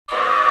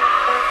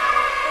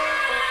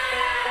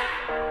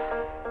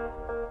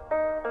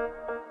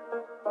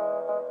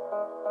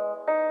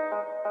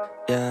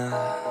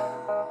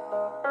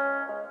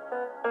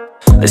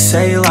They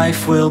say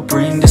life will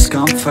bring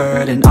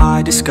discomfort, and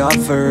I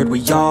discovered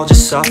we all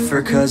just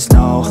suffer, 'cause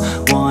no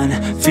one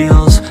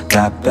feels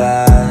that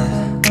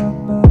bad.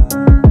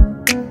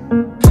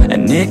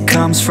 And it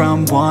comes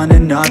from one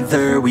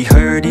another. We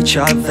hurt each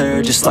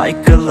other just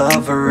like a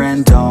lover,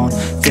 and don't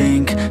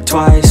think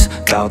twice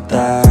about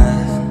that.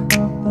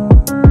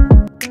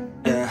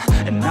 Yeah,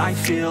 and I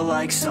feel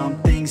like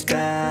something's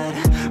bad,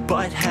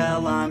 but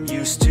hell, I'm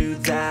used to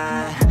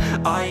that.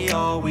 I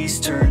always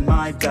turn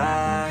my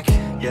back,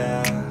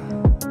 yeah.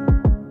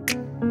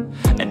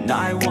 And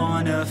I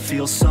wanna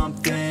feel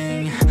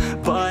something,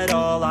 but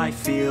all I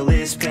feel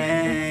is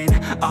pain.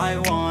 I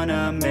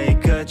wanna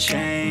make a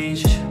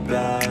change,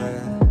 but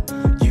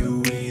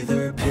you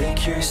either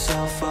pick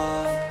yourself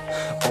up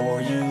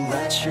or you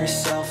let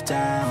yourself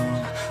down.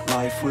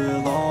 Life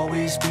will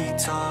always be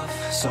tough,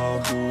 so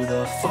who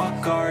the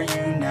fuck are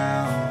you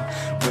now?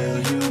 Will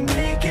you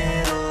make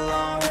it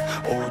alone,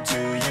 or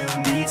do you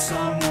need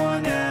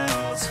someone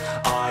else?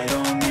 I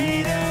don't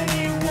need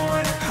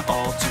anyone,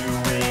 I'll do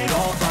it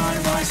all by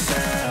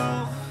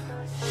myself.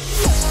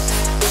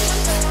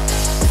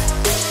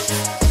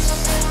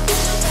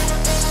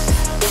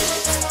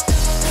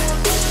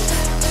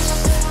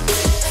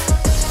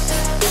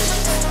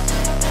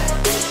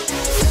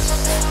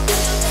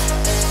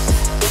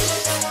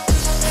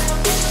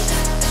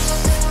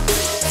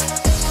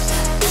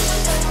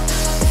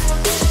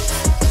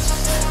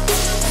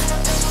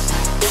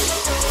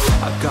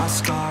 Got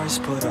scars,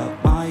 put up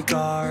my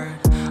guard.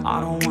 I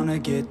don't wanna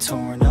get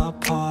torn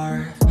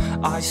apart.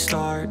 I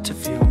start to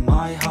feel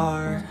my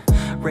heart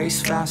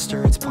race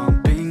faster, it's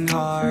pumping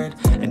hard.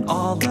 And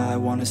all I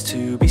want is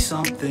to be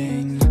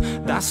something.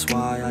 That's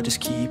why I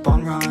just keep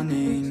on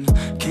running.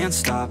 Can't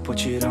stop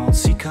what you don't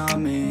see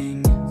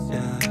coming.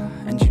 Yeah,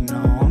 and you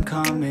know I'm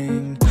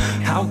coming.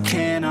 How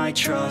can I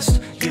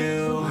trust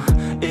you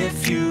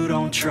if you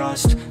don't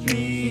trust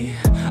me?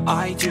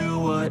 I do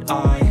what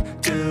I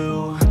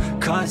do,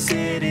 'cause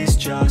it is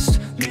just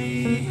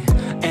me,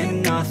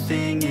 and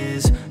nothing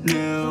is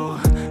new.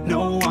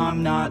 No,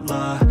 I'm not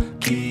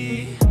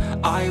lucky.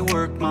 I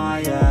work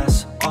my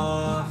ass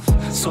off,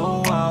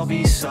 so I'll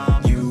be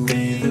some. You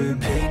either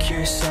pick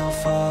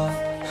yourself up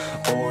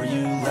or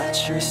you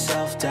let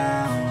yourself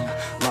down.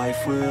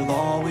 Life will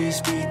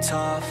always be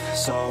tough,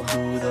 so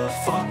who the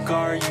fuck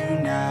are you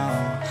now?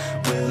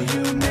 Will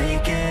you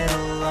make it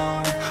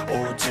alone,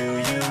 or do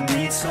you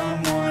need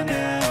someone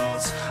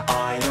else?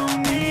 I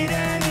don't need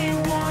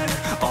anyone,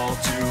 I'll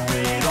do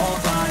it all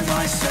by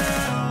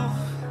myself.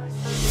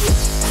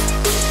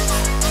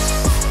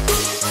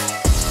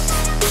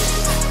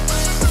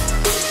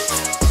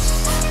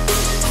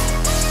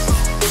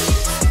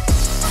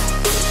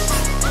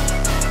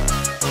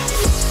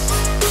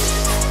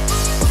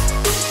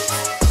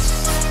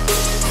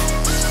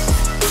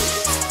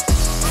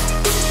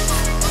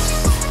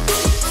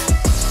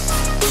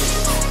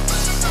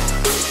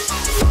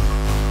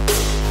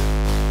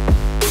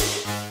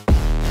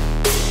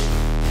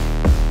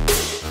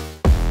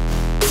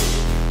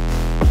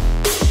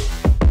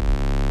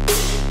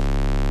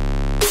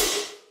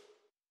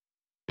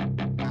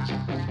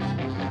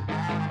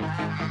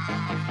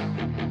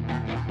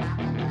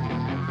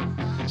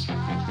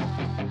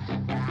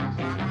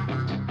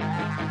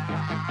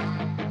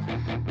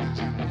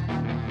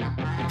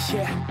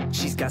 Yeah,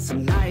 she's got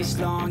some nice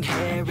long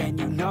hair, and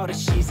you know that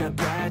she's a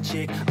bad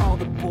chick. All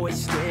the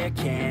boys stare,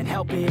 can't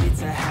help it,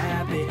 it's a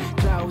habit.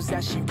 Clothes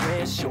that she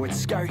wears, short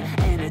skirt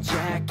and a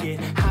jacket.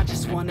 I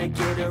just wanna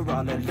get her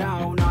all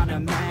alone on a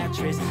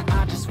mattress.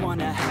 I just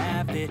wanna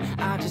have it,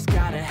 I just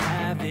gotta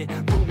have it.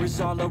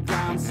 Rumors all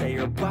around say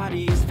her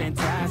body is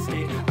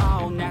fantastic.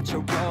 All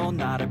natural,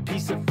 not a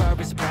piece of fur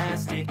is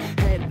plastic.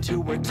 Head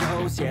to her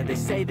toes, yeah, they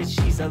say that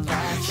she's a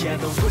latch. Yeah,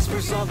 the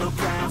whispers all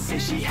around say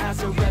she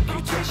has a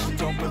reputation.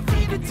 Don't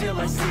believe it till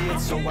I see it,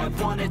 so I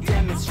want a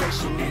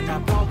demonstration. And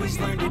I've always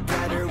learned it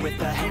better with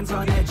a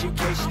hands-on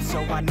education. So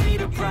I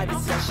need a private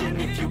session,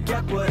 if you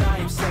get what I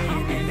am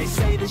saying. And they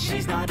say that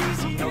she's not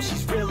easy, no,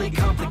 she's really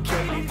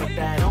complicated. But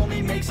that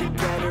only makes it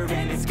better,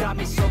 and it's got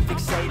me so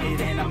fixated.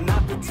 And I'm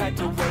not the type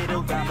to wait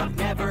around, I've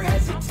never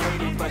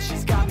hesitated. But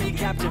she's got me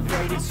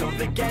captivated, so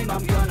the game,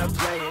 I'm gonna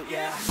play it,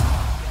 yeah.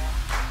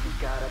 She's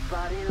got a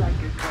body like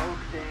a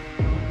coke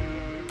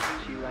thing.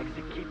 She likes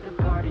to keep the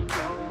party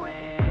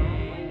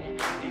going.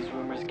 These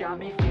rumors got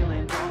me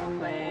feeling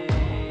lonely.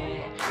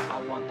 I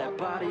want that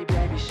body,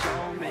 baby,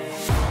 show me.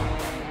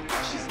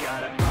 She's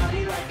got a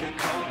body like a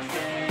coke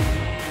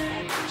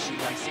thing. She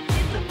likes to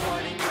keep the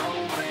party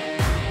going.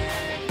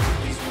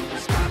 These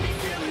rumors got me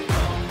feeling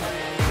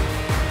lonely.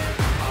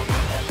 I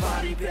want that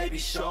body, baby,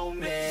 show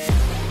me.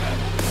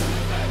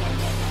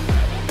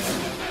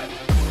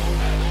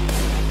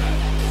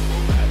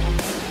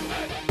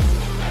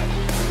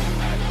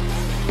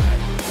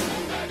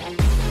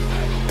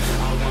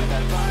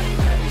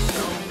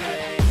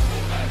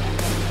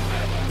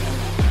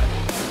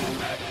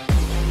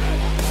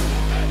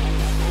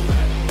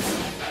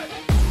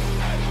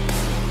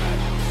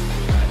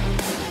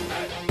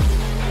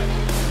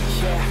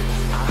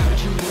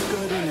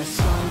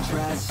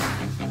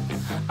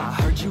 I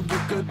heard you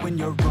look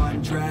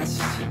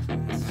stressed.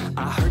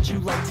 I heard you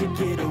like to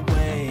get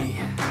away.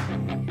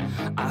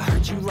 I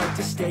heard you like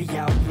to stay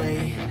out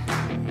late.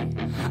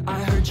 I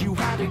heard you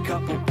had a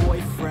couple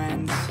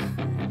boyfriends.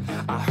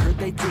 I heard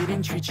they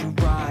didn't treat you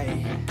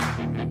right.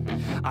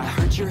 I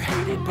heard you're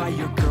hated by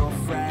your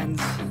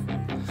girlfriends,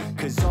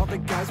 'cause all the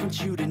guys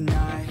want you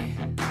tonight.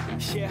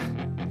 Yeah,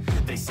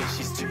 they say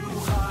she's too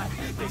hot,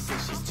 they say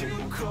she's too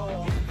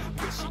cold.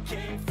 Where she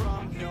came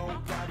from,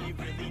 nobody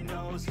really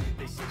knows.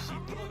 They say she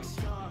looks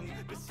young,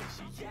 but say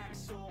she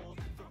acts old.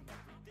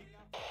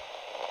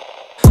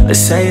 They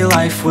say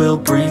life will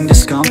bring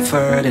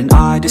discomfort, and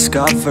I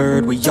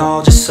discovered we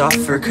all just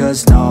suffer, 'cause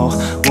no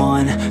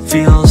one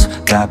feels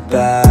that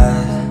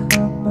bad.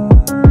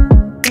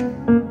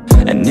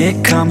 And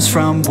it comes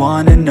from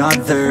one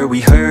another.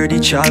 We hurt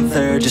each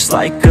other just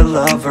like a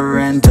lover,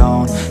 and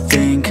don't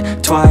think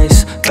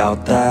twice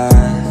about that.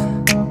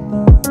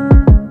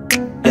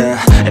 Yeah,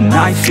 and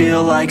I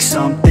feel like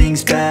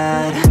something's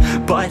bad,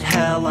 but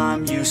hell,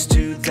 I'm used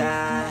to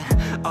that.